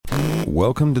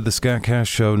Welcome to the SKATCAST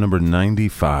show number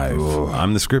 95. Ugh.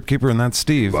 I'm the script keeper, and that's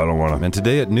Steve. I don't want to. And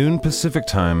today at noon Pacific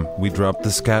time, we dropped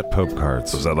the SKAT Pope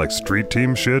cards. Is that like street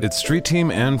team shit? It's street team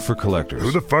and for collectors.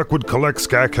 Who the fuck would collect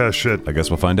SKATCAST shit? I guess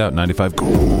we'll find out. 95.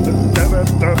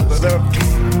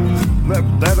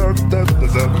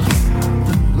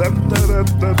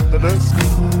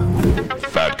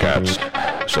 Fat Cats,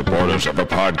 supporters of a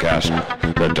podcast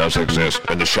that does exist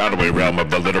in the shadowy realm of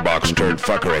the litterbox turd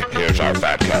fuckery. Here's our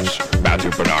Fat Cats: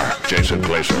 Matthew Bernard, Jason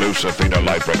Glazer, Lucifina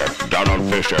Lightbringer, Donald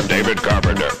Fisher, David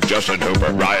Carpenter, Justin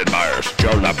Hooper, Ryan Myers,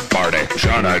 Joe Lombardi,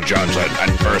 Shauna Johnson,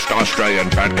 and first Australian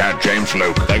Fat Cat James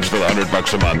Luke. Thanks for the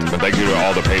 $100 a month, and thank you to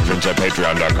all the patrons at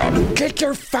patreon.com. Get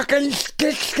your fucking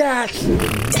Skit-SKATS!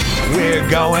 We're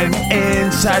going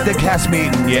inside the cast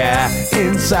meeting, yeah.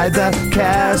 Inside the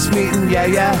cast meeting,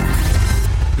 yeah.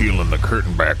 Peeling the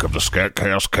curtain back of the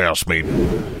SKATCAST cast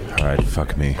meeting. All right,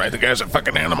 fuck me. Right, the guy's a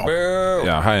fucking animal.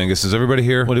 Yeah, hi Angus. Is everybody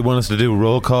here? What do you want us to do?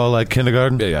 Roll call like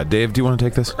kindergarten? Yeah. Dave, do you want to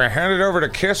take this? I hand it over to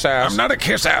Kiss Ass. I'm not a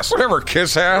kiss ass. Whatever,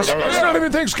 Kiss Ass. It's not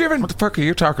even Thanksgiving. What the fuck are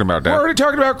you talking about, Dad? We're already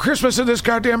talking about Christmas in this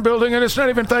goddamn building, and it's not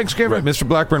even Thanksgiving. Right, Mr.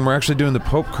 Blackburn, we're actually doing the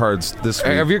Pope cards this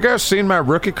week. Hey, have you guys seen my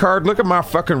rookie card? Look at my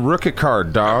fucking rookie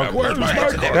card, dog. Where's my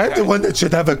card? I'm the one that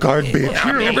should have a card, bitch.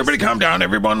 Everybody calm down.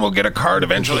 Everyone will get a card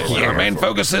eventually. Our main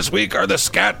focus this week are the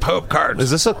SKAT Pope cards. Is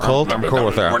this a cult? I'm cool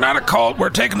with that. We're not a cult. We're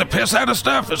taking the piss out of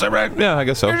stuff. Is that right? Yeah, I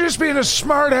guess so. You're just being a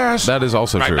smart ass. That is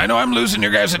also true. I know I'm losing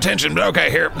your guys' attention, but okay,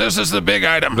 here. This is the big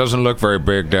item. Doesn't look very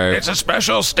big, Dave. It's a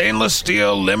special stainless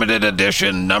steel limited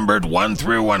edition numbered 1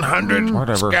 through 100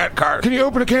 Whatever. SKAT card. Can you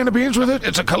open a can of beans with it?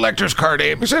 It's a collector's card,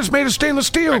 Abe. It says it's made of stainless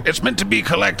steel. Right. It's meant to be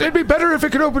collected. It'd be better if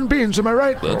it could open beans, am I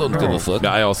right? I don't give a fuck.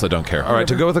 I also don't care. All right,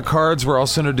 to go with the cards, we're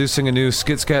also introducing a new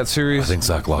Skit-SKATS series. I think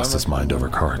Zach lost his mind over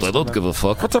cards. I don't give a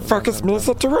fuck. What the fuck is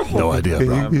Melissa Turtle? No idea,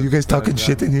 bro. You guys talking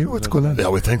shit in here? What's going on? Yeah,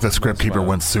 we think the script keeper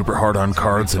went super hard on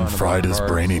cards and fried his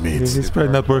brainy meats. He's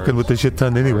probably not working with the shit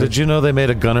ton anyway. Did you know they made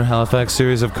a Gunnar Halifax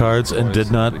series of cards and did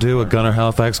not do a Gunnar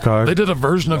Halifax card? They did a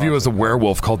version of you as a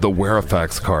werewolf called the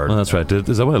Werefax card. Oh, that's right.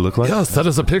 Is that what I look like? Yes, that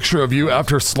is a picture of you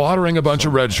after slaughtering a bunch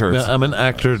of red shirts. Yeah, I'm an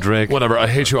actor, Drake. Whatever, I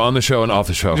hate you on the show and off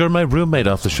the show. You're my roommate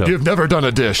off the show. You've never done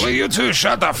a dish. Will you two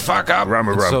shut the fuck up?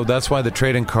 So that's why the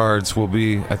trading cards will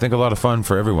be, I think, a lot of fun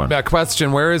for everyone. Yeah,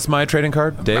 question, where is my trading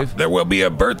card? Dave? There will be a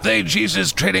birthday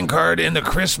Jesus trading card in the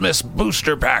Christmas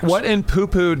booster packs. What in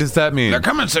poo-poo does that mean? They're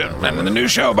coming soon. And the new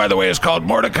show, by the way, is called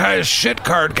Mordecai's Shit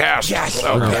Card Cast. Yes.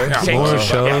 Okay. More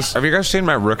shows? Have you guys seen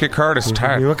my rookie card? It's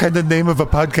tight. What kind of name of a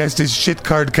podcast is Shit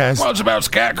Card Cast? Well, it's about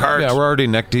SKAT cards. Yeah, we're already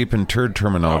neck deep in turd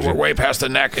terminology. We're way past the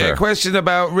neck. A question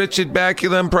about Richard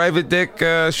Baculum, Private Dick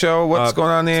show. What's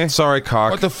going on there? Sorry,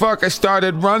 cock. What the fuck? I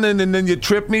started running and then you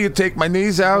trip me, you take my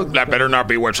knees out. That better not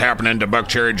be what's happening to Buck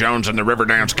Cherry Jones and the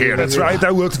Riverdance Kid. That's right,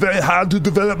 I worked very hard to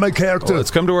develop my character. Well,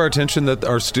 it's come to our attention that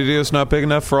our studio's not big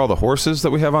enough for all the horses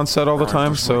that we have on set all the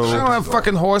time, I so... don't have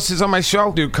fucking horses on my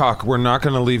show. Dude, cock, we're not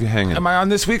gonna leave you hanging. Am I on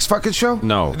this week's fucking show?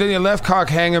 No. Then you left cock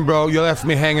hanging, bro. You left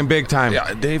me hanging big time.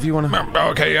 Yeah, Dave, you wanna...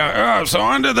 Okay, yeah. So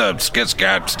on to the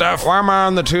Skit-SKAT stuff. Why am I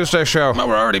on the Tuesday show? Well,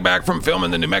 we're already back from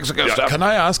filming the New Mexico stuff. Can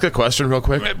I ask a question real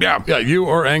quick? Yeah. Yeah, you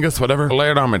or Angus, whatever.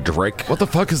 Lay it on me, Drake. What the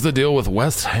fuck is the deal with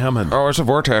West Hammond? Oh, it's a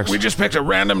vortex. We just picked a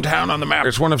random town on the map.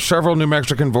 It's one of several New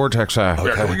Mexican vortex acts.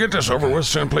 Can we get this over with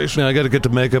soon, please? I gotta get to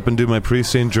makeup and do my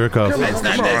pre-scene jerk-off. It's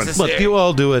not necessary. Look, you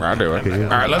all do it. I'll do it. All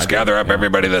right, let's gather up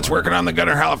everybody that's working on the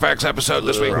Gunnar Halifax episode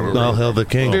this week. All hail the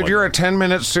king. Dude, you're a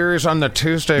 10-minute series on the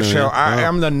Tuesday show. I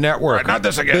am the network. Right, not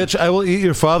this again. Bitch, I will eat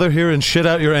your father here and shit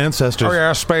out your ancestors. Oh,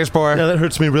 yeah, Space Boy. Yeah, that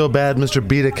hurts me real bad, Mr.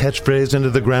 Beat a catchphrase into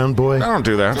the ground, boy. I don't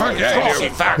do that. Fuck yeah, you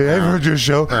do. Hey, I've heard your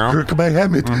show. Yeah. Kirk my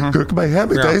Hammett. Kirk my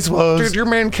Hammett. I suppose. Dude, your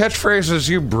main catchphrase is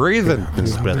you breathing.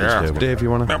 Dave, you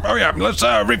wanna... Oh, yeah, let's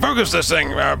refocus this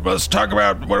thing. Let's talk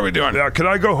about what are we doing. Yeah, can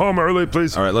I go home early,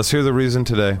 please? All right, let's hear the reason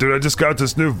today. Dude, I just got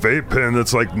this new vape pen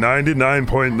that's like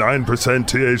 99.9%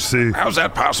 THC. How's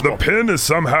that possible? The pen is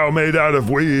somehow made out of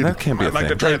weed. That can't be a I'd like to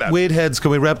thing. try that. Weed heads,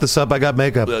 can we wrap this up? I got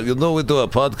makeup. You know we do a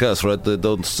podcast, right? They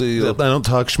don't see. I don't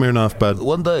talk Smirnoff, bud.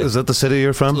 One day. Is that the city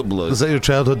you're from? Blood. Is that your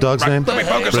childhood dog's name? Let me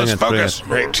focus. Bring Let's it, bring focus. it.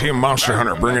 Hey, Team Monster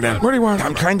Hunter, bring it in. What do you want?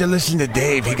 I'm trying to listen to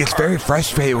Dave. He gets very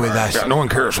frustrated with us. Yeah, no one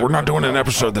cares. We're not doing an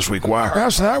episode this week. Why?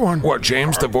 How's that one? What,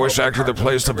 James, the voice actor that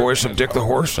plays the voice of Dick the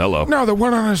Horse? Hello. No, the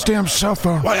one on his damn cell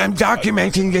phone. Well, I'm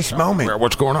documenting this moment. Yeah,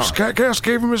 what's going on? SKATCAST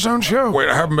gave him his own show. Wait,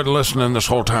 I haven't been listening this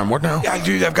whole time. What now? Yeah,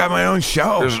 dude, I've got my own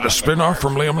show. Is it a spin-off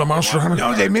from Liam the Monster Hunter?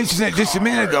 No, they mentioned it just a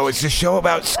minute ago. It's a show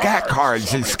about SKAT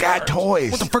cards and SKAT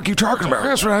toys. What the fuck are you talking about?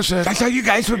 That's what I said. I thought you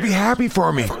guys would be happy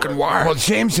for me. Fucking why? Well,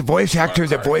 James, the voice actor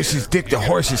that voices Dick the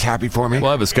Horse, is happy for me? Well,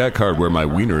 I have a scat card where my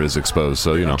wiener is exposed,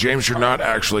 so, you know. James, you're not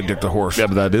actually Dick the Horse. Yeah,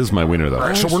 but that is my wiener, though. All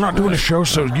right, so we're not doing a show,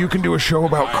 so you can do a show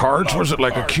about cards? Was it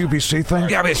like a QVC thing?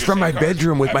 Yeah, but it's from my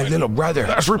bedroom with my little brother.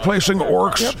 That's replacing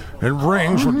orcs and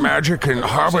rings with magic and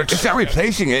hobbits. It's not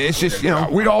replacing it. It's just, you know.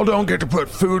 We all don't get to put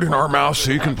food in our mouths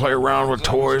so you can play around with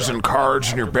toys and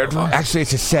cards in your bedroom. Actually,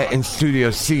 it's a set in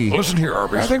Studio C. Listen here,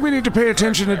 Arby's. I think we need to pay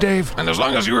attention to Dave. And as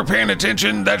long as you were paying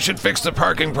attention, that should fix the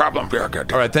parking problem. Yeah,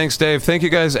 good. All right, thanks, Dave. Thank you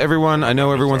guys, everyone. I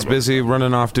know everyone's busy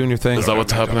running off doing your thing. Is that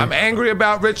what's happening? I'm angry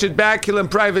about Richard Bacula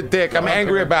and Private Dick. I'm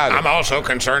angry about it. I'm also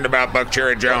concerned about Buck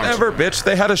Cherry Jones. Whatever, bitch.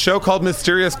 They had a show called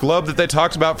Mysterious Globe that they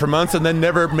talked about for months and then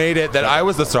never made it that I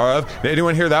was the star of. Did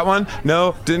anyone hear that one?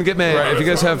 No, didn't get made. Right, if you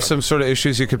guys have some sort of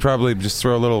issues, you could probably just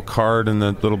throw a little card in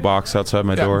the little box outside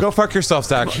my door. Go fuck yourself,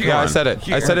 Zach. Yeah, I said it.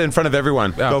 I said it in front of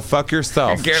everyone. Go fuck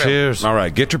yourself. Cheers. All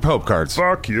right, get your Pope cards.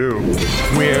 Fuck you.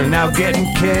 We're now getting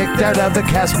kicked out of the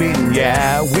cast meeting,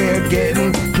 yeah. We're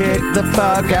getting kicked the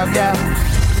fuck out, yeah.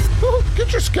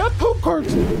 Get your Scat Pope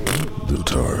cards. The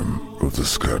time of the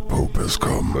Scat Pope has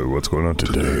come. Wait, what's going on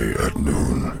Today at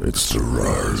noon, it's the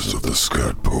rise of the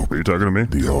Scat Pope. Are you talking to me?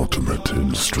 The ultimate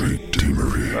in street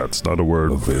teamery. That's not a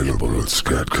word. Available at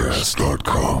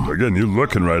SKATCAST.com. Again, you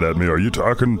looking right at me. Are you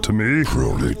talking to me? For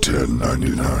only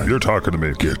 $10.99. You're talking to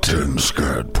me. Get 10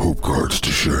 Scat Pope cards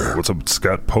to share. What's a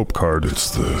Scat Pope card?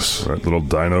 It's this. All right, little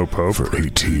Dino Pope. For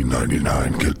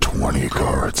 $18.99, get 20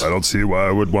 cards. I don't see why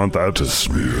I would want that. To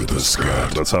smear the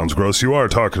Scat. That sounds gross. You are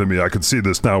talking to me. I can see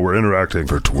this now. We're interacting.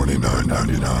 For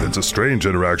 $29.99. It's a strange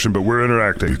interaction, but we're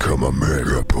interacting. Become a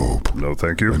Mega Pope. No,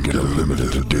 thank you. And get a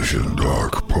limited edition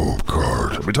Dark Pope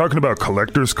card. Are we talking about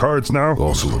collector's cards now?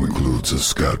 Also includes a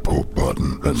Scat Pope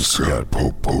button and Scat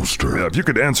Pope poster. Yeah, if you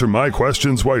could answer my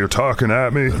questions while you're talking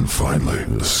at me. And finally,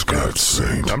 the Scat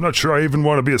Saint. I'm not sure I even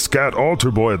want to be a Scat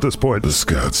altar boy at this point. The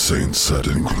Scat Saint set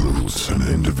includes an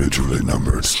individually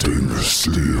numbered stainless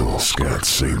steel Scat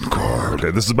Saint card.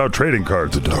 Okay, this is about trading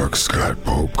cards. The Dark Scat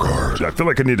Pope card. I feel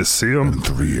like I need to see them. And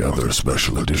 3 other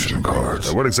special edition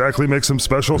cards. What exactly makes them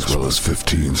special? As well as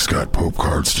 15 Scat Pope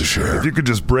cards to share. If you could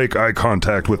just break eye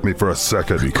contact with me for a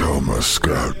second. Become a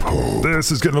Scat Pope.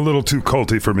 This is getting a little too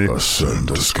culty for me. Ascend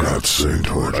to Scat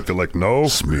Sainthood. I feel like no.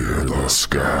 Smear the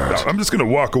Scat. I'm just gonna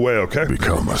walk away, okay?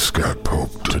 Become a Scat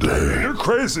Pope today. You're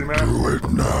crazy, man. Do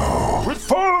it now. Quit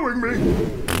following me.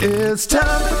 It's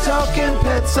time for Talking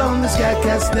Pets on the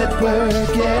SKATCAST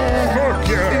Network, yeah. Fuck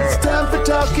yeah. It's time for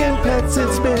Talking Pets.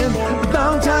 It's been a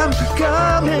long time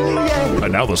coming, yeah.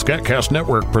 And now the SKATCAST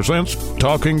Network presents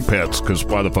Talking Pets, because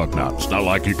why the fuck not? It's not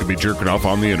like you could be jerking off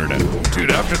on the internet.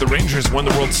 Dude, after the Rangers won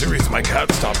the World Series, my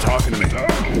cat stopped talking to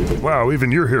me. Wow,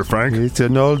 even you're here, Frank. It's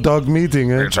an old dog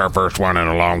meeting, eh? It's our first one in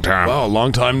a long time. Wow,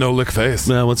 long time no lick face.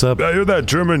 What's up? You're that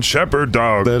German Shepherd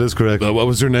dog. That is correct. What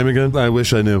was your name again? I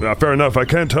wish I knew. Fair enough. I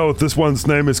can't tell if this one's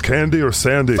name is Candy or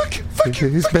Sandy.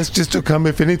 It's best just to come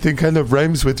if anything kind of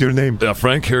rhymes with your name. Yeah,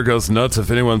 Frank here goes nuts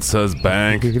if anyone says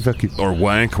bank Fuck you. or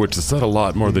wank, which is said a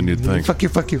lot more than you'd think. Fuck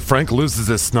you. Frank loses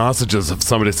his sausages if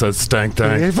somebody says stank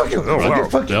tank. Hey, fuck you. Oh, wow.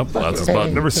 Fuck you. Yep, that's his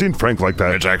button. Never seen Frank like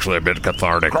that. It's actually a bit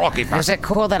cathartic. Is it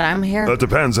cool that I'm here? That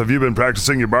depends. Have you been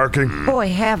practicing your barking? Boy,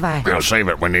 have I. We'll save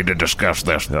it. We need to discuss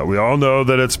this. Yeah, we all know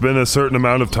that it's been a certain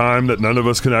amount of time that none of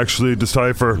us can actually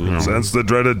decipher since the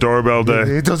dreaded doorbell day.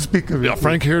 Hey, don't speak of it. Yeah,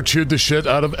 Frank here chewed the shit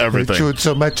out of I everything. chewed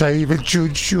so much I even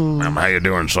chewed shoes. How you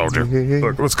doing, soldier?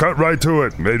 Look, let's cut right to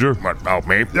it, Major. What, about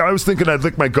me? Yeah, I was thinking I'd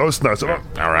lick my ghost nuts. All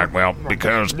right, well,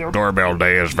 because doorbell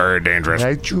day is very dangerous,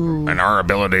 I chew. and our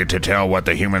ability to tell what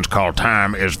the humans call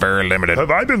time is very limited.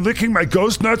 Have I been licking my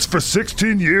ghost nuts for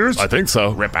 16 years? I think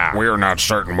so. Rip out. We're not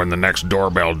certain when the next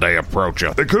doorbell day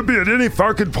approaches. It could be at any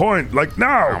fucking point. Like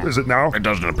now. Is it now? It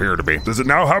doesn't appear to be. Is it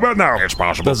now? How about now? It's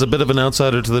possible. That's a bit of an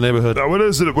outsider to the neighborhood. What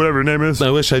is it? Whatever your name is. I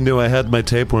wish I knew I had my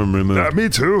tapeworm removed. Me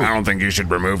too. I don't think you should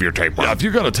remove your tapeworm. Yeah, if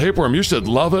you got a tapeworm, you should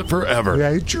love it forever.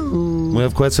 I chew. We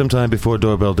have quite some time before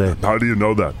doorbell day. How do you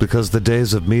know that? Because the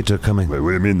days of meat are coming. Wait, what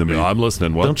do you mean the meat? Yeah, I'm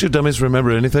listening. What? Don't you dummies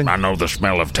remember anything? I know the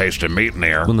smell of tasted meat in the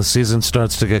air. When the season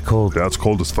starts to get cold. That's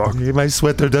cold as fuck. Hey, my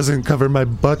sweater doesn't cover my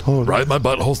butthole. Right, my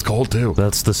butthole's cold too.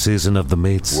 That's the season of the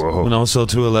meats. Whoa. And also,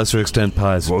 to a lesser extent,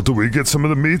 pies. Well, do we get some of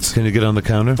the meats? Can you get on the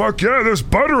counter? Fuck yeah, there's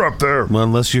butter up there. Well,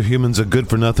 unless you humans are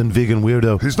good-for-nothing vegan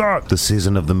weirdo. He's not. The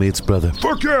season of the meats, brother.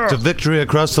 Fuck yeah. To victory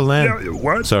across the land. Yeah,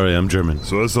 what? Sorry, I'm German.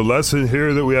 So is the lesson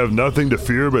here that we have nothing to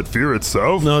fear but fear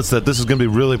itself? No, it's that this is going to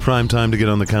be really prime time to get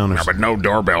on the counters. But no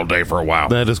doorbell day for a while.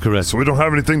 That is correct. So we don't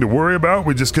have anything to worry about?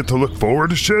 We just get to look forward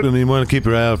to shit? I mean, you want to keep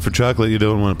your eye out for chocolate, you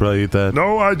don't want to probably eat that.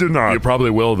 No, I do not. You probably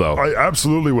will, though. I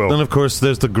absolutely will. Then, of course,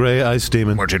 there's the gray ice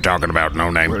demon. What you talking about? No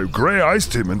name. Gray Ice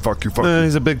Demon, fuck you, fuck you.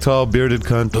 He's a big, tall, bearded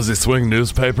cunt. Does he swing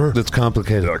newspaper? It's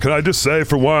complicated. Can I just just say,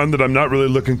 for one, that I'm not really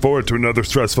looking forward to another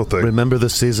stressful thing. Remember the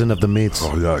season of the meats.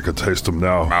 Oh, yeah, I can taste them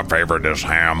now. My favorite is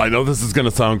ham. I know this is going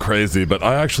to sound crazy, but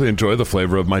I actually enjoy the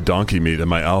flavor of my donkey meat and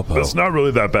my Alpo. It's not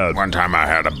really that bad. One time I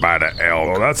had a bite of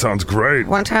elk. Oh, that sounds great.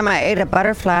 One time I ate a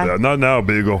butterfly. Yeah, not now,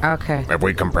 Beagle. Okay. If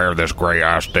we compare this gray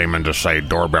ice demon to, say,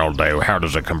 Doorbell Day, how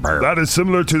does it compare? That is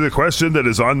similar to the question that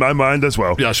is on my mind as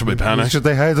well. Yeah, should we panic? Should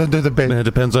they hide under the bed? It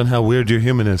depends on how weird your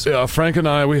human is. Yeah, Frank and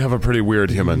I, we have a pretty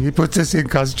weird human. He puts us in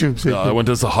costumes. I went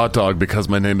as a hot dog because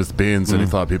my name is Beans, and he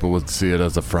thought people would see it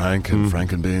as a Frank and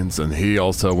Frank and Beans. And he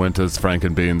also went as Frank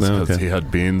and Beans because he had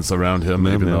beans around him,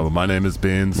 even though my name is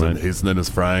Beans and his name is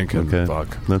Frank. And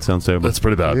fuck. That sounds terrible. That's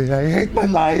pretty bad. I hate my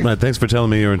life. Right, thanks for telling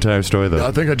me your entire story, though.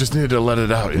 I think I just needed to let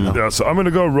it out, you know? Yeah, so I'm going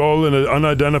to go roll in an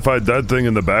unidentified dead thing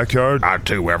in the backyard. I,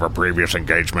 too, have a previous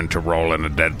engagement to roll in a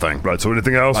dead thing. Right, so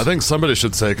anything else? I think somebody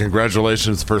should say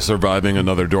congratulations for surviving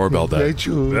another doorbell day.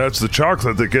 That's the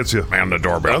chocolate that gets you. And the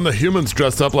doorbell. And the humans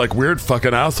dressed up like weird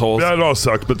fucking assholes. Yeah, it all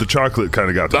sucked, but the chocolate kind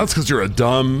of got That's because you're a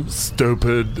dumb,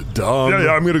 stupid, dumb...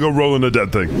 Yeah, I'm going to go roll in a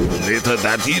dead thing. Later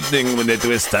that evening when it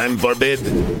was time for bed.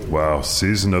 Wow,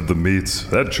 season of the meats.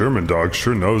 That German dog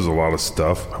sure knows a lot of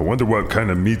stuff. I wonder what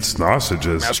kind of meat sausage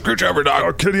is. Now, scooch over, dog.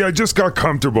 Oh, Kitty, I just got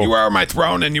comfortable. You are my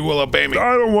throne and you will obey me.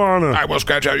 I don't want to. I will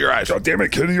scratch out your eyes. God damn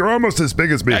it, Kitty, you're almost as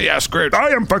big as me. Yeah, Scrooge. I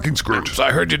am fucking Scrooge. So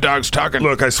I heard you dogs talking.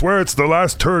 Look, I swear it's the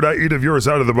last turd I eat of yours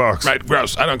out of the box. Right,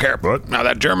 gross. I don't care. What? Now,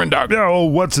 that German dog. Yeah, oh,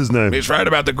 what's his name? He's right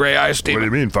about the gray ice demon. What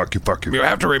do you mean, fuck you, fuck you? You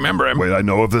have to remember him. Wait, I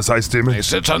know of this ice demon? He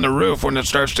sits on the roof when it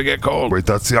starts to get cold. Wait,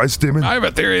 that's the ice demon? I have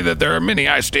a theory that there are many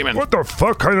ice demons. What the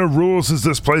fuck kind of rules does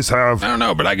this place have? I don't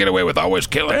know, but I get away with always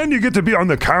killing. And you get to be on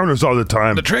the counters all the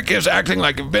time. The trick is acting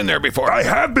like you've been there before. I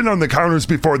have been on the counters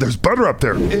before. There's butter up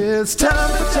there. It's time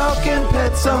for Talking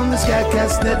Pets on the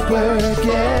SKATCAST Network,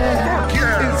 yeah. Fuck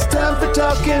yeah. It's time for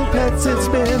Talking Pets. It's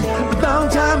been a long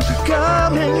time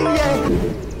coming,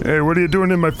 yeah. Hey, what are you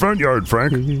doing in my front yard,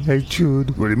 Frank? I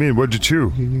chewed. What do you mean? What'd you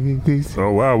chew? This.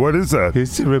 Oh, wow, what is that?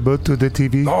 It's a remote to the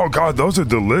TV. Oh, God, those are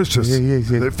delicious.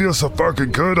 Yeah. They feel so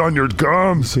fucking good on your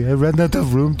gums. See, I ran out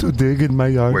of room to dig in my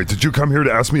yard. Wait, did you come here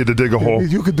to ask me to dig a hole?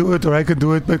 You can do it or I can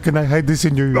do it, but can I hide this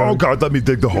in your yard? Oh, God, let me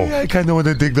dig the hole. Yeah, I kind of want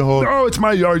to dig the hole. No, it's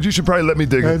my yard. You should probably let me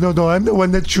dig it. No, I'm the one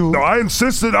that chewed. No, I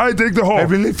insist that I dig the hole. I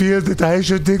really feel that I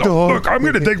should dig the hole. Look, I'm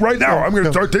going to dig right now. I'm going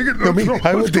to start digging. No, me,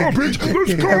 I will Let's go, dig. bitch.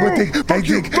 Let's go. I will dig. Fuck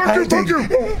you, fuck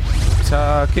you.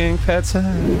 Talking pets.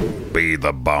 Be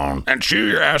the bone. And chew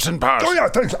your ass and paws. Oh, yeah,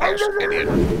 thanks.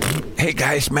 Hey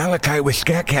guys, Malachi with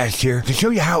SKATCAST here to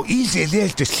show you how easy it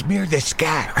is to smear the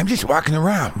scat. I'm just walking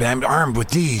around, but I'm armed with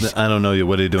these. I don't know you.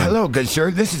 What are you doing? Hello, good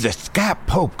sir. This is a Scat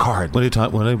Pope card. What are you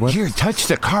talking? What? Here, touch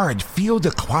the card. Feel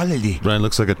the quality. Brian,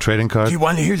 looks like a trading card. Do you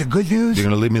want to hear the good news? You're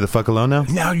gonna leave me the fuck alone now?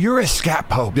 Now you're a Scat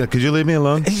Pope. Yeah, could you leave me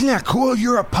alone? Isn't that cool?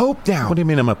 You're a Pope now. What do you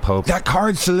mean I'm a Pope? That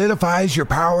card solidifies your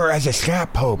power as a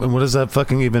Scat Pope. And what does that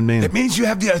fucking even mean? It means you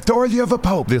have the authority of a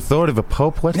Pope. The authority of a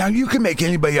Pope? What? Now you can make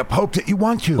anybody a Pope that you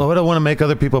want to. Well, I don't want to make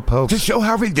other people popes. To show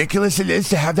how ridiculous it is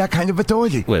to have that kind of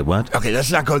authority. Wait, what? Okay,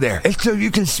 let's not go there. It's so you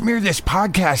can smear this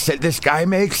podcast that this guy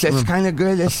makes. That's kind of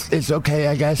good. It's okay,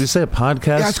 I guess. Did you say a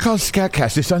podcast? Yeah, it's called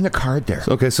SKATCAST. It's on the card there.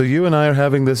 Okay, so you and I are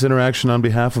having this interaction on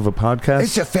behalf of a podcast?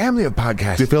 It's a family of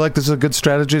podcasts. Do you feel like this is a good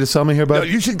strategy to sell me here, bud? No,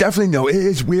 you should definitely know. It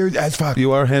is weird as fuck.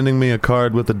 You are handing me a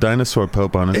card with a dinosaur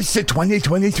pope on it. It's the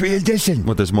 2023 edition.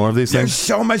 What, there's more of these There's things?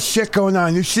 so much shit going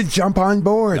on. You should jump on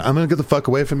board. I'm gonna get the fuck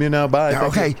away from you now. Bye.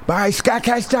 Okay, bye.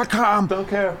 SKATCAST.com. Don't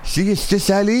care. See, it's just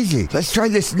that easy. Let's try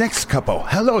this next couple.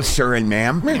 Hello, sir and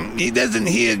ma'am. He doesn't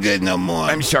hear good no more.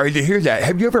 I'm sorry to hear that.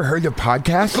 Have you ever heard of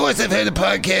podcasts? Of course I've heard of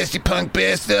podcasts, you punk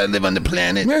bastard. I live on the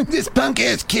planet. This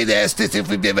punk-ass kid asked us if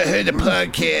we've ever heard of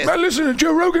podcasts. I listen to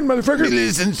Joe Rogan, motherfucker. He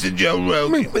listens to Joe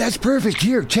Rogan. Well, that's perfect.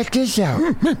 Here, check this out.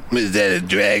 Is that a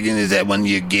dragon? Is that one of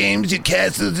your games, your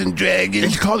castles and dragons?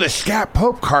 It's called a Scat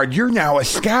Pope card. You're now a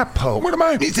Scat Pope. What am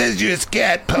I? He says you're a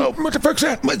Scat Pope. What the fuck's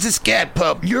that? What's a Scat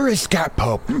Pope? You're a Scat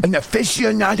Pope, an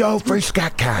aficionado for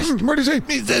SKATCAST. What does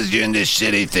he says you're into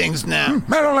shitty things now.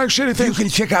 I don't like shitty things. You can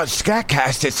check out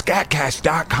SKATCAST at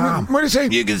SKATCAST.com. What does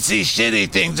he? You can see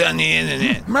shitty things on the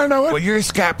internet. I know it. Well, you're a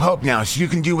Scat Pope now, so you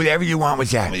can do whatever you want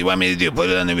with that. What do you want me to do? Put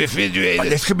it on the refrigerator?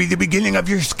 This could be the beginning of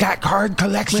your Scat card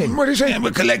collection. What is it? Yeah,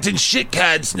 we're collecting shit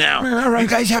cards now. All right. You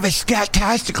guys have a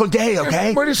Scat-tastic typical day,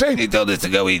 okay? What do you say? He told us to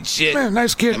go eat shit. Man,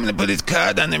 nice kid. I'm gonna put his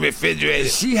card on the refrigerator.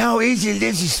 See how easy it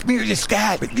is to smear the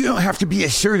scat? But you don't have to be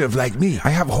assertive like me. I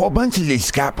have a whole bunch of these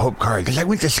scat pope cards because I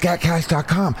went to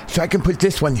SKATCAST.com, so I can put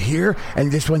this one here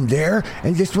and this one there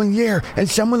and this one there, and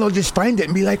someone will just find it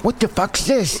and be like, what the fuck's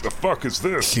this? What the fuck is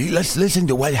this? See, let's listen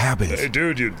to what happens. Hey,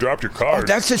 dude, you dropped your Oh, card.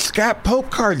 that's a scat pope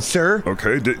card, sir.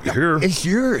 Okay, here. It's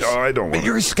yours. No, I don't want But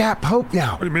you're it. a scat pope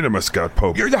now. What do you mean I'm a scat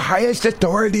pope? You're the highest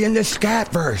authority in the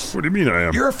Scatverse. What do you mean I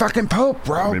am? You're a fucking pope,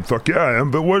 bro. I mean, fuck yeah, I am,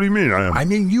 but what do you mean I am? I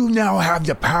mean, you now have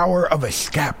the power of a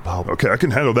scat pope. Okay, I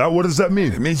can handle that. What does that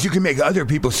mean? It means you can make other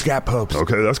people scat popes.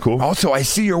 Okay, that's cool. Also, I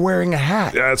see you're wearing a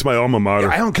hat. Yeah, it's my alma mater.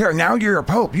 I don't care. Now you're a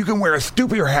pope. You can wear a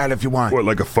stupider hat if you want. What,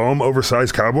 like a foam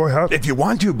oversized cowboy hat? If you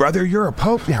want to, brother, you're a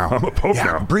pope now. I'm a pope yeah,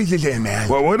 now. Breathe it in, man.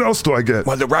 Well, what else do I get?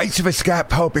 Well, the rights of a scat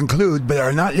pope include, but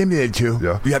are not limited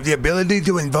to, you have the ability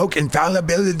to invoke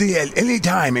infallibility at any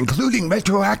time, including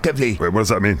retroactively. Wait, what does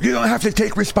that mean? You don't have to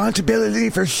take responsibility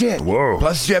for shit. Whoa.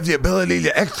 Plus, you have the ability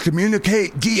to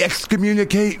excommunicate,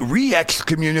 de-excommunicate,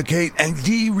 re-excommunicate, and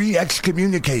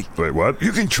de-re-excommunicate. Wait, what?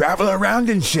 You can travel around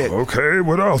and shit. Okay,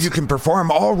 what else? You can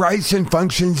perform all rites and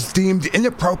functions deemed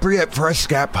inappropriate for a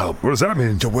scat pope. What does that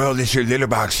mean? The world is your litter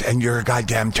box, and you're a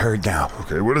goddamn turd now.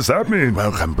 Okay, what does that mean?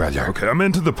 Welcome, brother. Okay, I'm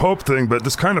into the Pope thing, but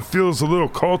this kind of feels a little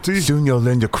culty. Soon you'll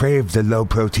learn to crave the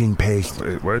low-protein paste.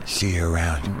 Wait, what? See you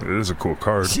around. It is a cool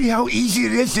card. See how easy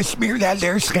it is to smear that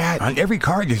there scat? On every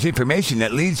card, there's information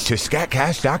that leads to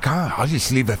SKATCAST.com. I'll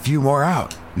just leave a few more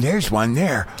out. There's one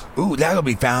there. Ooh, that'll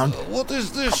be found. What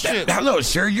is this shit? Hello,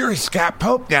 sir. You're a scat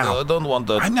pope now. I don't want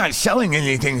that. I'm not selling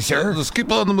anything, sir. Just keep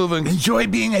on moving. Enjoy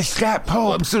being a scat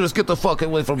pope. I'm serious. Get the fuck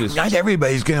away from me. Not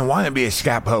everybody's gonna want to be a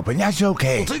scat pope, and that's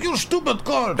okay. Take your stupid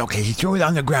card. Okay, you throw it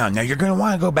on the ground. Now you're gonna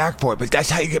want to go back for it, but that's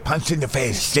how you get punched in the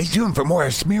face. Stay tuned for more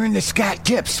of Smearing the Scat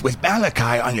tips with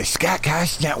Malachi on the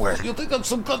SKATCAST network. You think I'm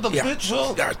some kind of bitch,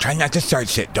 huh? Try not to start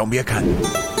shit. Don't be a cunt.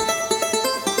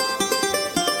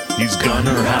 He's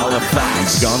Gunner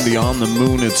Halifax. He's gone beyond the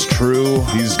moon, it's true.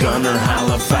 He's Gunner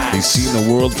Halifax. He's seen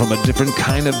the world from a different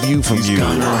kind of view from you. He's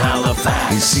Gunner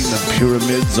Halifax. He's seen the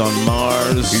pyramids on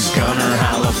Mars. He's Gunner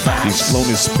Halifax. He's flown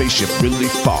his spaceship really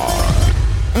far.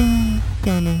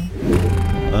 Gunner.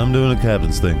 I'm doing a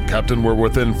captain's thing. Captain, we're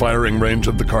within firing range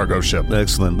of the cargo ship.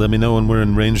 Excellent. Let me know when we're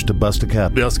in range to bust a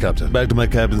cap. Yes, Captain. Back to my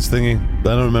captain's thingy. I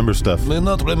don't remember stuff. May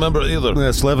not remember either. Yeah,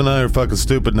 Slev and I are fucking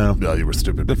stupid now. Yeah, you were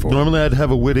stupid before. Normally I'd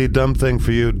have a witty, dumb thing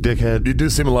for you, dickhead. You do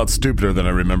seem a lot stupider than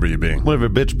I remember you being. Whatever,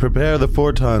 bitch. Prepare the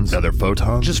photons. Yeah, they're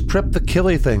photons? Just prep the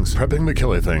killy things. Prepping the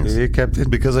killy things. Yeah, Captain,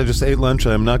 because I just ate lunch,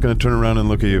 I'm not going to turn around and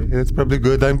look at you. It's probably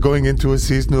good. I'm going into a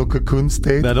seasonal cocoon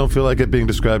state. I don't feel like it being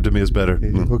described to me as better.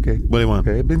 Okay. What do you want?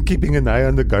 Okay, I've been keeping an eye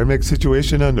on the Garmax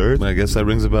situation on Earth. I guess that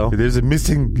rings a bell. There's a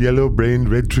missing yellow-brained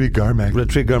red tree Garmax. Red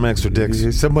tree Garmax are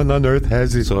dicks. Someone on Earth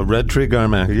has it. So a red tree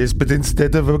Garmax. Yes, but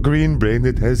instead of a green brain,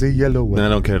 it has a yellow one. I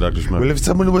don't care, Dr. Schmuck. Well, if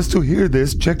someone was to hear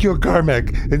this, check your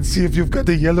Garmac and see if you've got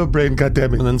a yellow brain,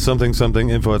 goddammit. And then something,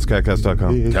 info at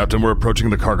SKATCAST.com. Captain, we're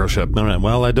approaching the cargo ship. All right,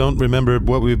 well, I don't remember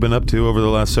what we've been up to over the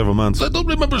last several months. I don't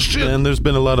remember shit. And there's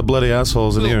been a lot of bloody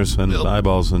assholes and ears and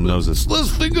eyeballs and noses.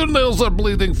 Those fingernails are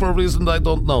bleeding for a reason I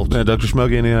don't know. Dr.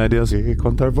 Schmuggy, any ideas?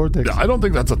 Contar vortex. I don't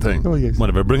think that's a thing. Oh, yes.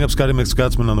 Whatever. Bring up Scotty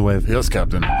McScotsman on the wave. Yes,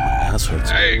 Captain. Ass hurts.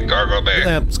 Hey, Cargo Bay.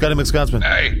 Yeah, Scotty McScotsman.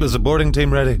 Hey. Is the boarding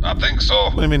team ready? I think so.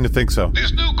 What do you mean you think so?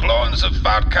 These new clones of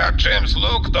Fat Cat James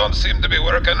Luke don't seem to be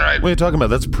working right. What are you talking about?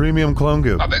 That's premium clone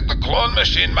goo. I think the clone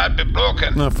machine might be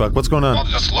broken. No, fuck. What's going on? Well,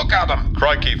 just look at him.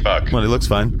 Crikey fuck. Well, he looks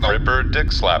fine. Ripper dick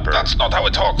slapper. That's not how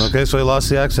it talks. Okay, so he lost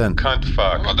the accent. Cunt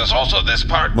fuck. Well, there's also this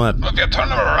part. What? If you turn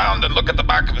him around and look at the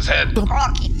back of his head.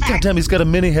 Goddamn, he's got a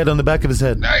mini head on the back of his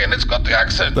head. Hey, and it's got the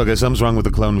accent. Okay, something's wrong with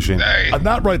the clone machine. Hey. And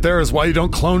that right there is why you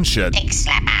don't clone shit.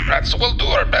 Right, so we'll do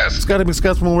our best. Scotty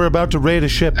McScotsman, we're about to raid a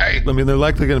ship. Hey. I mean, they're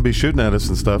likely going to be shooting at us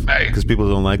and stuff. Hey. Because people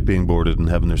don't like being boarded and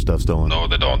having their stuff stolen. No,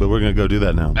 they don't. But we're going to go do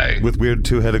that now. Hey. With weird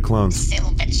two-headed clones.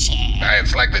 Hey,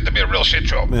 it's likely to be a real shit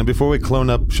show. Man, before we clone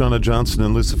up Shauna Johnson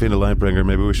and Lucifina Lightbringer,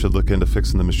 maybe we should look into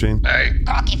fixing the machine. Hey.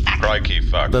 Crikey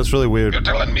fuck. That's really weird. You're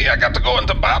telling me I got to go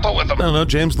into battle with him? I don't know,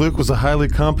 James Luke was a highly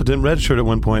competent red shirt at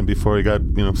one point before he got,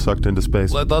 sucked into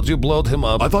space. I thought you blowed him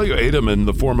up. I thought you ate him in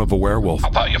the form of a werewolf. I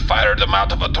thought you fired him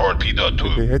out of a torpedo,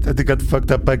 too. I think I got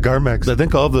fucked up by Garmax. I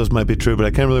think all of those might be true, but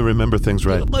I can't really remember things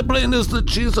right. My brain is the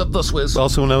cheese of the Swiss.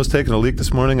 Also, when I was taking a leak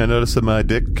this morning, I noticed that my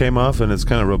dick came off and it's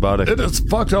kind of robotic. It is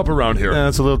fucked up around here. Yeah,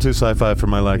 it's a little too sci-fi for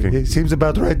my liking. It seems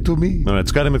about right to me. All right,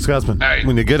 Scotty McScotsman. Hey.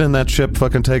 When you get in that ship,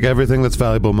 fucking take everything that's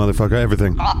valuable, motherfucker.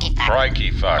 Everything.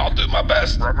 Crikey fuck. I'll do my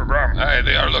best. Hey,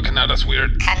 they are looking at us. That's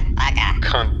weird. Cunt bugger.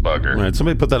 Cunt bugger. All right,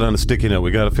 somebody put that on a sticky note. We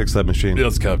got to fix that machine.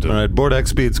 Yes, Captain. All right, board X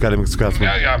speed, Scotty McScotsman.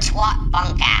 Yeah. Twat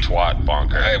bunker. Twat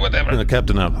bonker. Hey, whatever.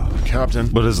 Captain out. Captain,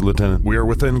 What is it, Lieutenant? we are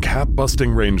within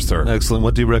cap-busting range, sir. Excellent.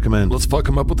 What do you recommend? Let's fuck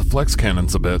him up with the flex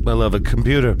cannons a bit. I love it.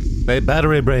 Computer. Hey,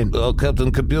 battery brain. Oh,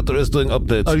 Captain, computer is doing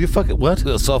updates. Are you fucking what?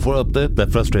 A software update.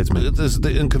 That frustrates me. It is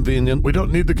the inconvenient. We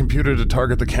don't need the computer to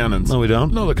target the cannons. No, we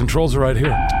don't? No, the controls are right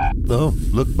here. Oh,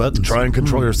 look, buttons. Try and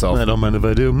control yourself. I don't mind if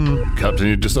I do. Captain,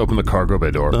 you just opened the cargo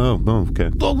bay door. Oh,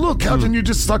 okay. Oh, look, Captain, you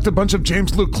just sucked a bunch of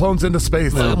James Luke clones into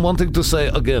space. I'm wanting to say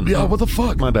again. Yeah, what the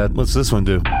fuck? My bad. What's this one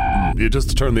do? You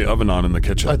just turned the oven on in the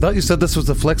kitchen. I thought you said this was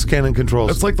the flex cannon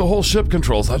controls. It's like the whole ship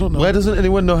controls. I don't know. Why doesn't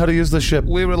anyone know how to use the ship?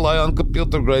 We rely on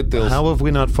computer great deals. How have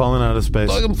we not fallen out of space?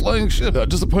 I am flying ship.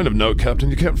 Just a point of note, Captain.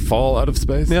 You can't fall out of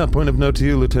space. Yeah, point of note to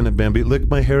you, Lieutenant Bambi. Lick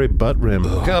my hairy butt rim.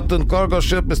 Captain, cargo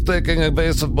ship is taking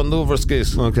evasive maneuver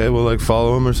skis. Okay, we'll like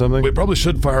follow him or something. We probably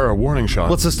should fire a warning shot.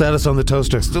 What's the status on the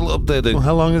toaster? Still updating. Well,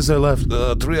 how long is there left?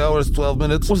 3 hours, 12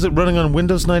 minutes. Was it running on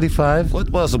Windows 95?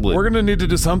 Quite possibly. We're gonna need to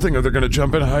do something or they're gonna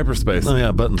jump into hyperspace. Oh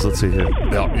yeah, buttons. Let's see here.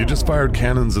 Yeah, you just fired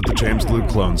cannons at the James Luke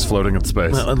clones floating in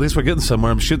space. Well, at least we're getting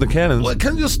somewhere. I'm shooting the cannons. Why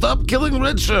can't you stop killing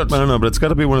red shirts? I don't know, but it's got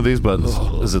to be one of these buttons.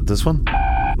 Is it this one?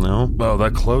 No. Oh,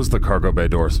 that closed the cargo bay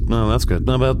doors. No, that's good.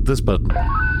 How about this button?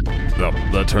 Oh,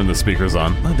 that turned the speakers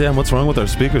on. Oh, damn, what's wrong with our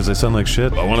speakers? They sound like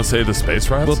shit. I want to say the space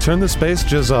rats. Well, turn the space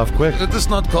jizz off, quick. It is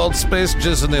not called space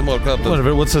jizz anymore, Captain.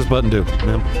 Whatever, what's this button do?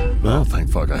 Yeah. Oh, thank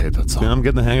fuck, I hate that song. Yeah, I'm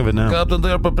getting the hang of it now. Captain,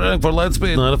 they are preparing for light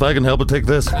speed. Not if I can help but take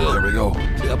this. There we go.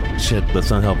 Yep. Shit,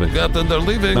 that's not helping. Captain, they're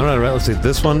leaving. All right, let's see.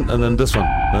 This one and then this one.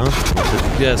 No?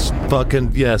 Yes,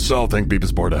 fucking yes. Oh, thank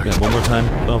Beavis Bordak. Yeah, one more time.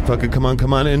 Oh, fucking come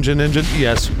on, engine.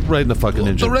 Yes, right in the fucking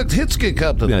engine. Direct hit ski,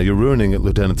 Captain. Yeah, you're ruining it,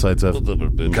 Lieutenant Sidestep.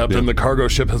 Captain, the cargo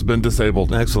ship has been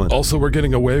disabled. Excellent. Also, we're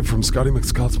getting a wave from Scotty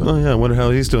McScotsman. Oh yeah, I wonder how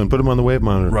he's doing. Put him on the wave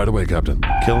monitor. Right away, Captain.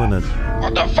 Killing it.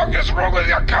 What the fuck is wrong with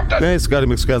you, Captain? Hey, Scotty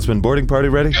McScotsman, boarding party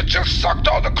ready? You just sucked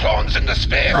all the clones into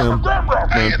space.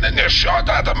 Hey, and then you shot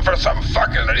at them for some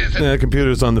fucking reason. Yeah,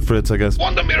 computer's on the fritz, I guess.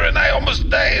 Wondermere and I almost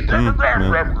died.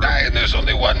 And there's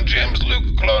only one James Luke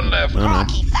clone left.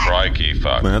 Crikey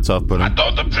fuck. That's off-putting. I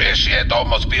don't appreciate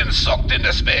almost being sucked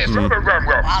into space.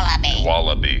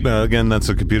 Wallaby. Again, that's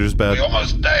the computer's bad. We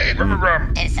almost died.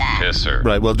 Pisser.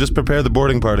 Right, well, just prepare the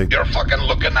boarding party. You're fucking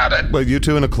looking at it. Well, you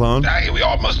two and a clone? Hey, we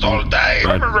almost all died.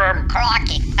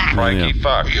 Crikey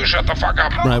fuck. You shut the fuck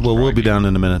up. Right, well, we'll be down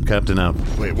in a minute. Captain out.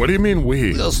 Wait, what do you mean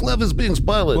we? Slev is being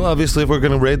spotted. Well, obviously, if we're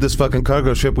going to raid this fucking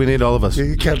cargo ship, we need all of us.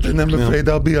 Hey, Captain, I'm afraid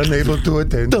I'll be unable to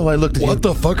attend. Oh, I looked at you. What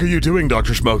the fuck are you doing,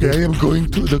 Dr. Smokey? I am going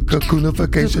to the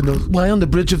cocoonificationals. Why on the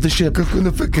bridge of the ship?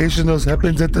 Cocoonificationals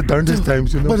happens at the darndest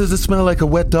times, you know. What does it smell like? A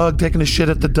wet dog taking a shit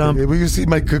at the dump? Hey, will you see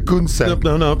my cocoon sack?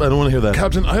 No, I don't want to hear that.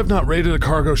 Captain, I have not raided a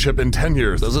cargo ship in 10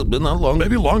 years. Has it been that long?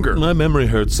 Maybe longer. My memory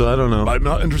hurts, so I don't know. I'm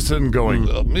not interested in going.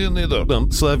 Me neither.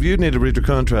 Slav, you need to read your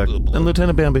contract. And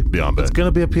Lieutenant Bambi. Bambi. It's going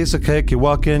to be a piece of cake. You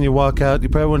walk in, you walk out. You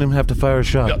probably won't even have to fire a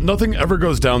shot. Yeah, nothing ever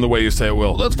goes down the way you say it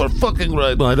will. That's for fucking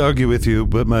right. Well, I'd argue with you,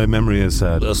 but my memory is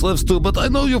sad. Slev's too, but I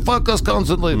know you fuck us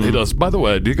constantly. He does. By the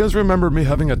way, do you guys remember me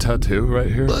having a tattoo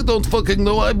right here? I don't fucking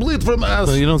know. I bleed from ass.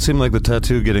 Well, you don't seem like the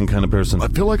tattoo-getting kind of person. I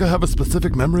feel like I have a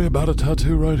specific memory about a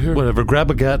tattoo right here. Whatever, grab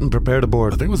a gat and prepare to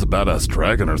board. I think it was a badass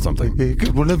dragon or something. Hey,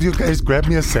 could one of you guys grab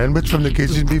me a sandwich from the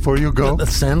kitchen before you go? A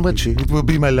sandwich? It will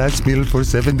be my last meal for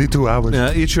 72 hours.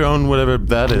 Yeah, eat your own whatever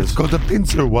that is. It's called a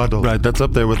pincer waddle. Right, that's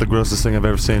up there with the grossest thing I've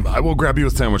ever seen. I will grab you a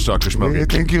sandwich, Dr. Smokey. Hey,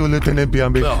 thank you, Lieutenant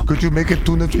Biambi. Oh. Could you make it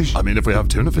tuna fish? I mean, if we have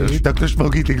tuna fish. Hey, Dr.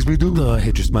 Smokey thinks we do. Oh, I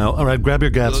hate your smile. All right, grab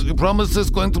your gats. You promise this is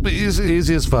going to be easy?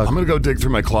 Easy as fuck. I'm gonna go dig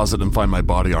through my closet and find my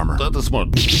body armor. That is smart.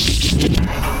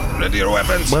 Ready your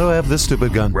weapons. Why do I have this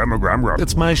stupid gun?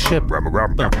 It's my ship.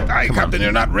 Aye, Captain,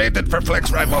 you're not rated for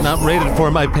flex rifles. Not rated for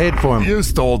him. I paid for him. You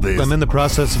stole these. I'm in the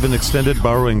process of an extended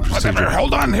borrowing procedure. Whatever,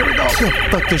 hold on, here we go.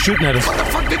 Fuck, they're shooting at us. What the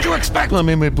fuck did you expect? Well, I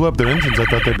mean, we blew up their engines. I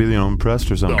thought they'd be,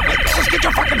 impressed or something. Just get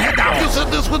your fucking head down. You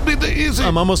said this would be the easy.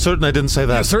 I'm almost certain I didn't say You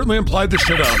that. certainly implied the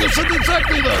shit out. You said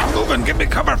exactly that. I'm moving, give me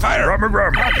cover fire.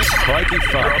 Crikey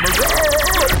fuck.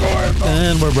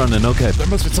 And we're running. Okay. There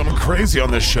must be something crazy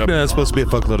on this ship. Yeah, it's supposed to be a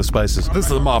fuckload of spices. This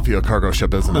is a mafia cargo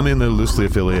ship, isn't it? I mean, they're loosely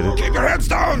affiliated. Keep your heads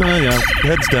down. Oh, yeah.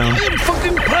 Heads down. I'm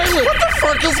fucking pilot. What the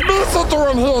fuck is Minnesota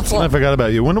on Hillside? I forgot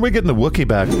about you. When are we getting the Wookiee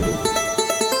back?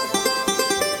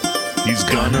 He's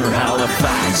Gunner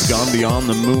Halifax. He's gone beyond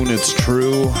the moon, it's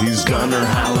true. He's Gunner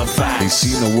Halifax. He's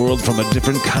seen the world from a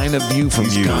different kind of view from you.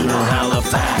 He's Gunner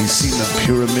Halifax. He's seen the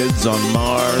pyramids on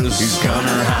Mars. He's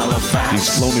Gunner Halifax.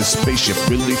 He's flown his spaceship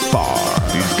really far.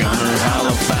 He's Gunner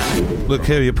Halifax. Look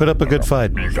here, you put up a good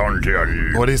fight.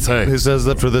 What do you say? He says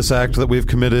that for this act that we've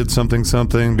committed, something,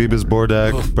 Beavis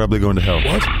Bordak, probably going to hell.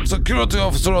 What? Security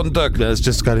officer on deck. Yeah, it's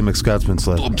just Scotty McScotsman's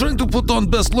sled. I'm trying to put on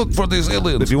best look for these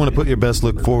aliens. If you want to put your best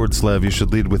look forward, Slev, you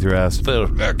should lead with your ass. Fair.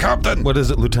 Captain. What is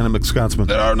it, Lieutenant McScotsman?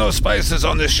 There are no spices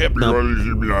on this ship. No. What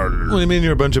do you mean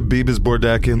you're a bunch of Beavis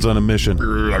Bordakians on a mission?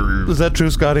 Is that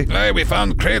true, Scotty? Hey, we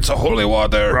found crates of holy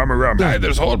water. Hey,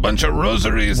 there's a whole bunch of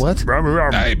rosaries. What?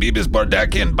 Hey, Beavis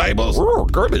Bordakian Bibles.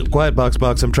 Quiet,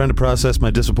 Box. I'm trying to process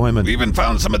my disappointment. We even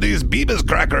found some of these Beavis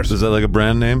crackers. Is that like a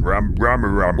brand name?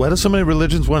 Why do so many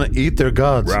religions want to eat their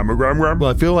gods? Well,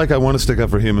 I feel like I want to stick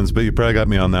up for humans, but you probably got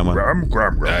me on that one.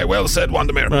 Hey, well said,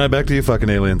 Wandamir. All right, back to you fucking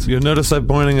aliens. You notice I'm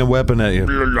pointing a weapon at you.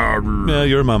 Yeah,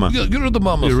 you're a mama. You're the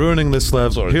mama. You're ruining this,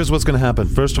 Slev. Sorry. Here's what's going to happen.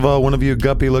 First of all, one of you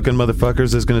guppy-looking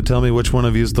motherfuckers is going to tell me which one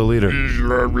of you's the leader.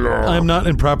 I'm not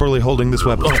improperly holding this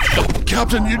weapon.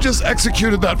 Captain, you just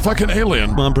executed that fucking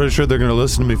alien. Well, I'm pretty sure they're going to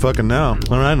listen to me fucking now.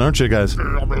 All right, aren't you guys?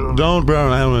 Don't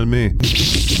brown out with me.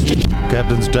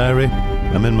 Captain's diary.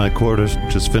 I'm in my quarters,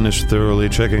 just finished thoroughly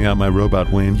checking out my robot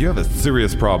wing. You have a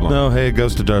serious problem. No, hey,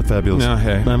 Ghost of Darth Fabulous. No,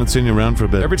 hey. I haven't seen you around for a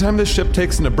bit. Every time this ship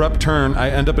takes an abrupt turn, I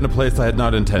end up in a place I had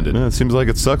not intended. Yeah, it seems like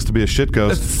it sucks to be a shit A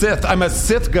ghost. Sith. I'm a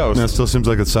Sith ghost. Yeah, it still seems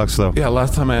like it sucks, though. Yeah,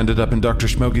 last time I ended up in Dr.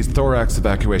 Schmoggy's thorax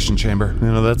evacuation chamber.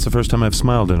 You know, that's the first time I've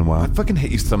smiled in a while. I fucking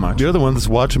hate you so much. You're the one that's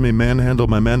watching me manhandle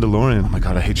my Mandalorian. Oh my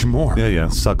god, I hate you more. Yeah,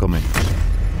 suckle me.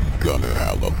 Gunner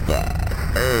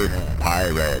Halifax. Earth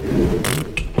pirate.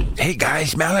 Hey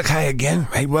guys, Malachi again.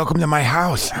 Hey, welcome to my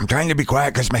house. I'm trying to be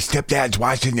quiet because my stepdad's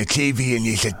watching the TV and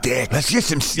he's a dick. Let's get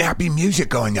some snappy music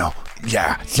going though.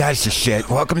 Yeah, that's the shit.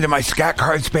 Welcome to my Scat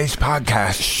Cards Based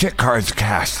podcast, Shit Cards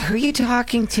Cast. Who are you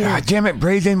talking to? God damn it,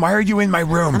 Braden, why are you in my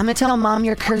room? I'm gonna tell Mom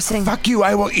you're cursing. Fuck you,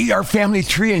 I will eat our family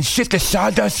tree and shit the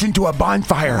sawdust into a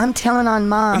bonfire. I'm telling on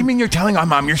Mom. What do you mean you're telling on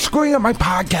Mom? You're screwing up my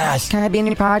podcast. Can I be in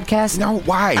your podcast? No,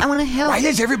 why? I want to help. Why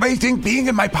does everybody think being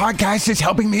in my podcast is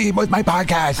helping me with my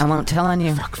podcast? I won't tell on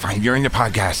you. Fuck, fine, you're in the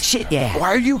podcast. Shit, yeah. Why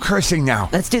are you cursing now?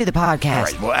 Let's do the podcast. All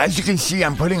right, well, as you can see,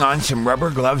 I'm putting on some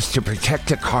rubber gloves to protect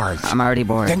the cards. I'm already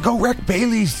bored. Then go wreck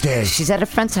Bailey's day. She's at a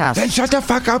friend's house. Then shut the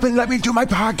fuck up and let me do my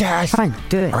podcast. Fine,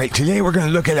 do it. All right, today we're going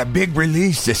to look at a big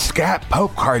release, the SKAT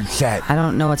Pope card set. I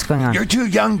don't know what's going on. You're too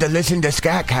young to listen to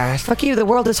SKATCAST. Fuck you, the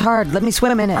world is hard. Let me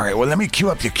swim in it. All right, well, let me cue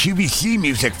up the QVC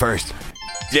music first.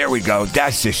 There we go.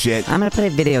 That's the shit. I'm gonna play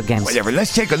video games. Whatever.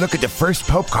 Let's take a look at the first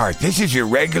Pope card. This is your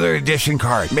regular edition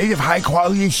card, made of high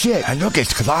quality shit. And look,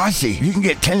 it's glossy. You can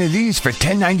get 10 of these for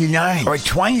 $10.99, or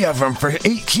 20 of them for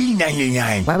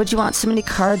 $18.99. Why would you want so many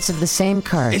cards of the same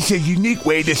card? It's a unique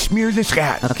way to smear the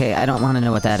scat. Okay, I don't want to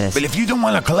know what that is. But if you don't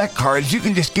want to collect cards, you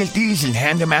can just get these and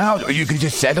hand them out, or you can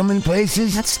just set them in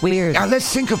places. That's weird. Now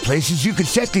let's think of places you could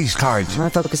set these cards. I'm gonna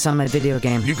focus on my video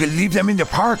game. You could leave them in the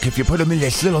park if you put them in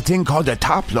this little thing called a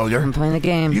top loader. I'm playing the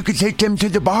game. You could take them to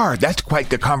the bar. That's quite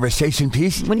the conversation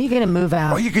piece. When are you gonna move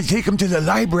out? Or you could take them to the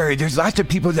library. There's lots of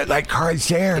people that like cards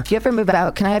there. If you ever move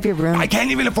out, can I have your room? I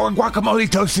can't even afford guacamole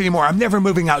toast anymore. I'm never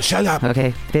moving out. Shut up.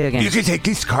 Okay, video games. You could take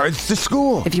these cards to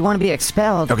school. If you want to be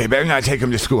expelled. Okay, better not take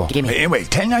them to school. Gimme. But anyway,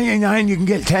 $10.99 you can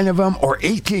get 10 of them, or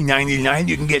 $18.99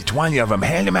 you can get 20 of them.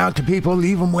 Hand them out to people.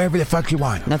 Leave them wherever the fuck you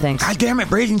want. No thanks. God damn it,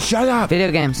 Braden, shut up.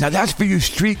 Video games. Now that's for you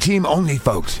street team only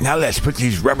folks. Now let's put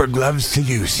these rubber gloves to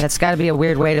use. That's gotta be a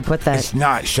weird way to put that. It's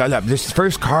not. Shut up. This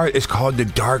first card is called the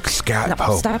Dark Scat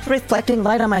Pope. Stop reflecting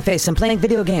light on my face. I'm playing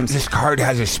video games. This card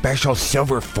has a special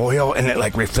silver foil and it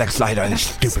like reflects light on his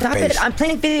stupid Stop face. it. I'm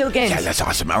playing video games. Yeah, that's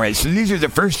awesome. All right, so these are the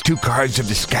first two cards of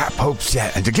the Scat Pope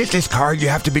set. And to get this card, you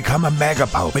have to become a Mega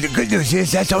Pope. But the good news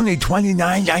is that's only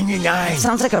 $29.99.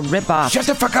 Sounds like a ripoff. Shut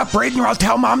the fuck up, Braden, or I'll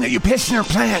tell Mom that you pissed in her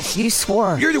plants. You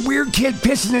swore. You're the weird kid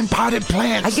pissing in potted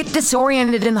plants. I get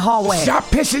disoriented in the hallway. Stop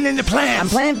pissing in the plants. I'm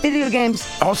playing video games.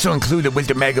 Also included with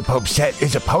the Mega Pope set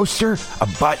is a poster, a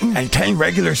button, and 10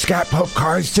 regular Scat Pope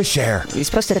cards to share. Are you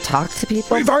supposed to talk to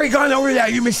people? We've already gone over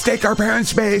that. You mistake our parents'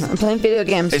 space. I'm playing video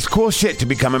games. It's cool shit to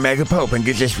become a Mega Pope and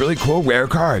get this really cool rare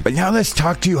card. But now let's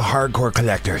talk to you hardcore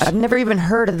collectors. I've never even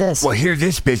heard of this. Well, hear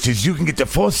this, bitches. You can get the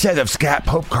full set of Scat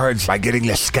Pope cards by getting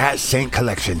the Scat Saint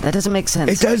collection. That doesn't make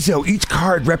sense. It does, though. Each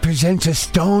card represents a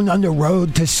stone on the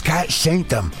road to Scat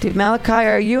Saintdom. Dude, Malachi,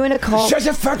 are you in a cult? Shut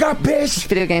the fuck up, bitch! bitch?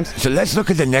 Video games. So let's look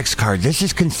at the next card. This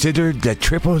is considered the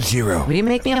 000. Will you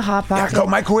make me a hot pocket? Go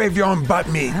microwave your own butt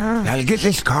meat. Now to get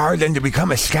this card and to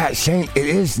become a Skat Saint, it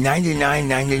is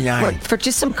 $99.99. What, for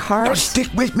just some cards? Now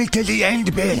stick with me to the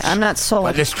end, bitch. I'm not sold.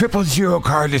 But this 000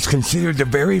 card is considered the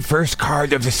very first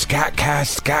card of the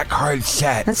SKATCAST Skat card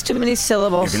set. That's too many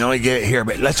syllables. You can only get it here,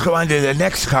 but let's go on to the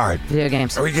next card. Video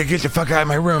games. Or we can get the fuck out of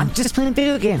my room. I'm just playing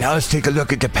video games. Now let's take a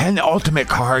look at the penultimate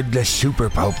card, the Super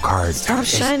Pope card. Stop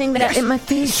shining that in my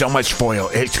face. So much foil.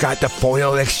 It's got the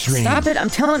foil extreme. Stop it. I'm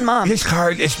telling Mom. This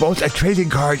card is both a trading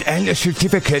card and a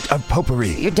certificate of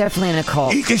popery. You're definitely in a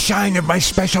cult. Eat the shine of my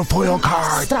special foil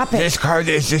card. Stop it. This card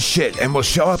is the shit and will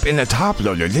show up in the top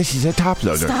loader. This is a top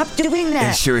loader. Stop doing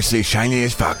that. It's seriously shiny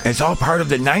as fuck. It's all part of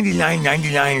the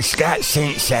 $99.99 Skat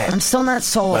Saint set. I'm still not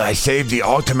sold. Well, I saved the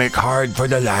ultimate card for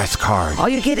the last card. All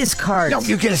you get is cards. No,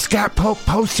 you get a Skat Pope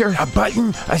poster, a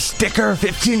button, a sticker,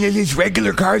 15 of these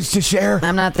regular cards to share.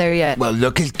 I'm not there yet. Well,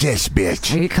 look at this,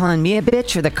 bitch. Are you calling me a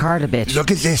bitch or the card a bitch?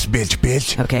 Look at this,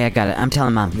 bitch. Okay, I got it. I'm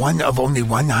telling Mom. One of only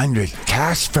 100.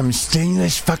 Cast from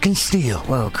stainless fucking steel.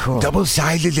 Whoa, cool.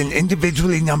 Double-sided and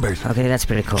individually numbered. Okay, that's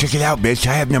pretty cool. Check it out, bitch.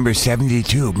 I have number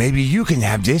 72. Maybe you can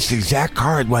have this exact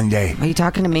card one day. Are you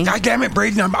talking to me? God damn it,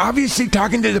 Braden. I'm obviously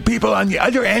talking to the people on the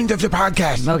other end of the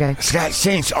podcast. Okay. Skat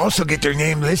Saints also get their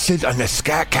name listed on the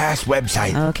SKATCAST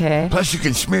website. Okay. Plus, you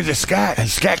can smear the skat, and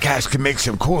SKATCAST can make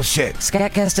some cool shit.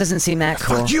 SKATCAST doesn't seem that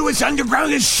cool. Fuck you, it's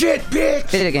underground as shit, bitch.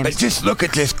 Video games. But just look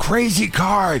at this crazy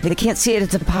card. They can't see it.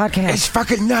 It's a podcast. It's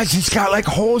fucking nuts. It's got like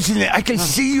holes in it. I can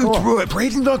see you through it.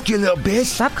 Braden, look, you little bitch.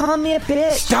 Stop calling me a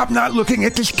bitch. Stop not looking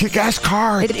at this kick-ass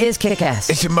card. It is kick-ass.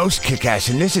 It's the most kick-ass,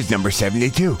 and this is number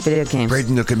 72. Video games.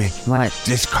 Braden, look at me. What?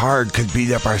 This card could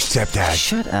beat up our stepdad.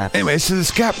 Shut up. Anyway, so the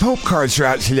Skat Pope cards are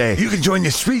out today. You can join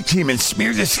the street team and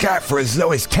smear the skat for as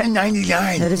low as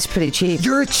 $10.99. That is pretty cheap.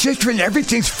 You're a chitrin.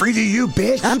 Everything's free to you,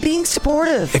 bitch. I'm being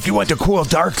supportive. If you want a cool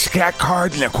dark skat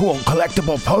card and a cool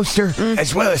collectible poster,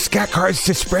 as well as skat cards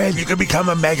to spread, you can become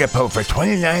a mega pope for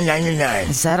 $29.99.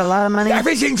 Is that a lot of money?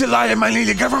 Everything's a lot of money.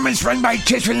 The government's run by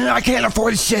chitrin and I can't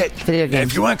afford shit. Video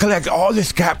games. If you want to collect all the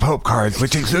Skat Pope cards,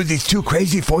 which include these two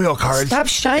crazy foil cards. Stop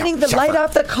shining the light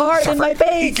off the card in my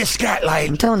face. Eat the skat light.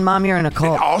 I'm telling Mom you're in a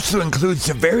cult. It also includes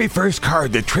the very first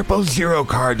card, the 000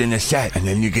 card in the set. And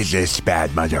then you get this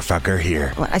bad motherfucker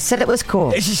here. Well, I said it was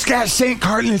cool. It's a Skat Saint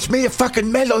card and it's made of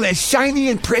fucking metal and it's shiny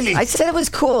and pretty. I said it was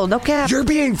cool. No cap. You're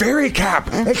being very cap.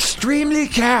 Extremely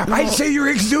cap. No. I'd say you're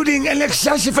exuding an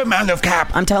excessive amount of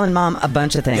cap. I'm telling Mom a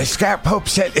bunch of The things. Skat Pope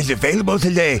set is available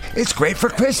today. It's great for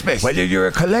Christmas. Whether you're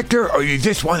a collector or you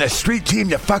just want a street team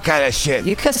to fuck out of shit.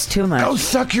 You cuss too much. Go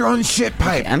suck your own shit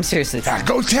pipe. Okay, I'm seriously.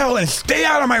 Go tell and stay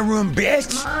out of my room,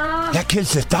 bitch. That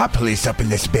kid's the thought police up in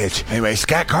this bitch. Anyway,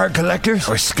 skat card collectors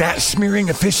or skat smearing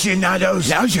aficionados,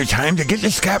 now's your time to get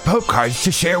the Skat Pope cards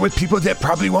to share with people that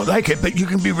probably won't like it, but you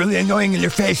can be really annoying in their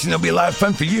face and it'll be a lot of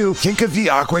fun for you. Think of the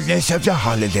awkwardness of the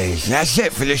holidays. And that's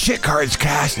it for the Shit Cards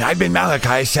cast. And I've been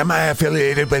Malachi,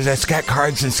 semi-affiliated with the Skat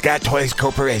Cards and Skat Toys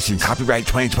Corporation. Copyright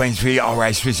 2023, all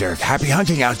rights reserved. Happy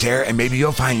hunting out there, and maybe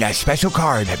you'll find that special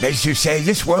card that makes you say,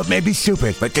 this world may be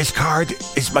stupid, but this card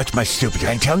is much, much stupider.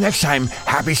 Until next time,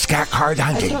 happy Skat Card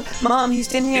hunting. Mom,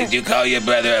 he's in here. Did you call your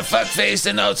brother a fuckface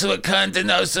and also a cunt and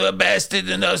also a bastard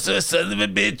and also a son of a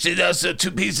bitch and also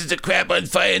two pieces of crap on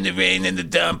fire in the rain in the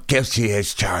dump? Guilty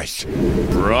as charged.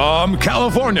 From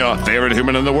California, favorite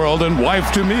human in the world and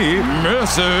wife to me,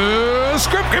 Mrs.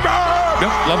 Scriptkeeper.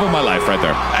 Yep, love of my life right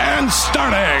there. And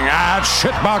starting at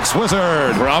Shitbox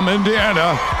Wizard from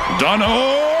Indiana,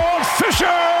 Donald Fisher.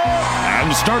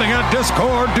 And starting at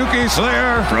Discord Dookie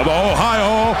Slayer from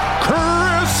Ohio,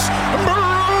 Chris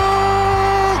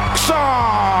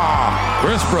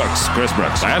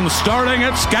Brooks. And starting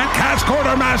at SKATCAST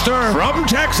Quartermaster from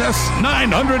Texas,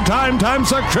 900-time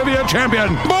suck trivia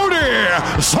champion, Bodhi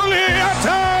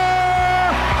Soliata.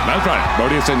 That's right,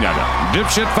 Bodhi Soliata.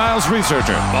 Dipshit Files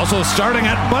researcher. Also starting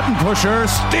at Button Pusher,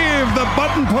 Steve the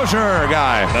Button Pusher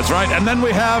guy. That's right. And then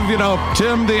we have,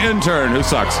 Tim the intern who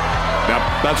sucks. Yep,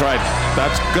 that's right.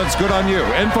 That's good on you.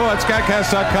 Info at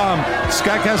SKATCAST.com.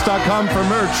 SKATCAST.com for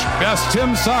merch. Yes,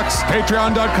 Tim sucks.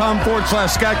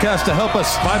 Patreon.com/SKATCAST to help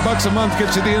us. $5 a month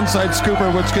gets you the inside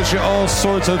scooper, which gets you all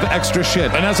sorts of extra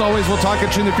shit. And as always, we'll talk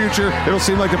at you in the future. It'll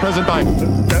seem like the present. Bye.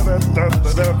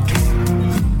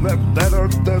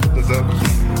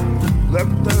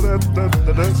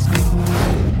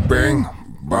 Bing,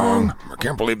 bong. I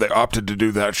can't believe they opted to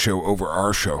do that show over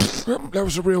our show. That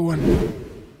was a real one.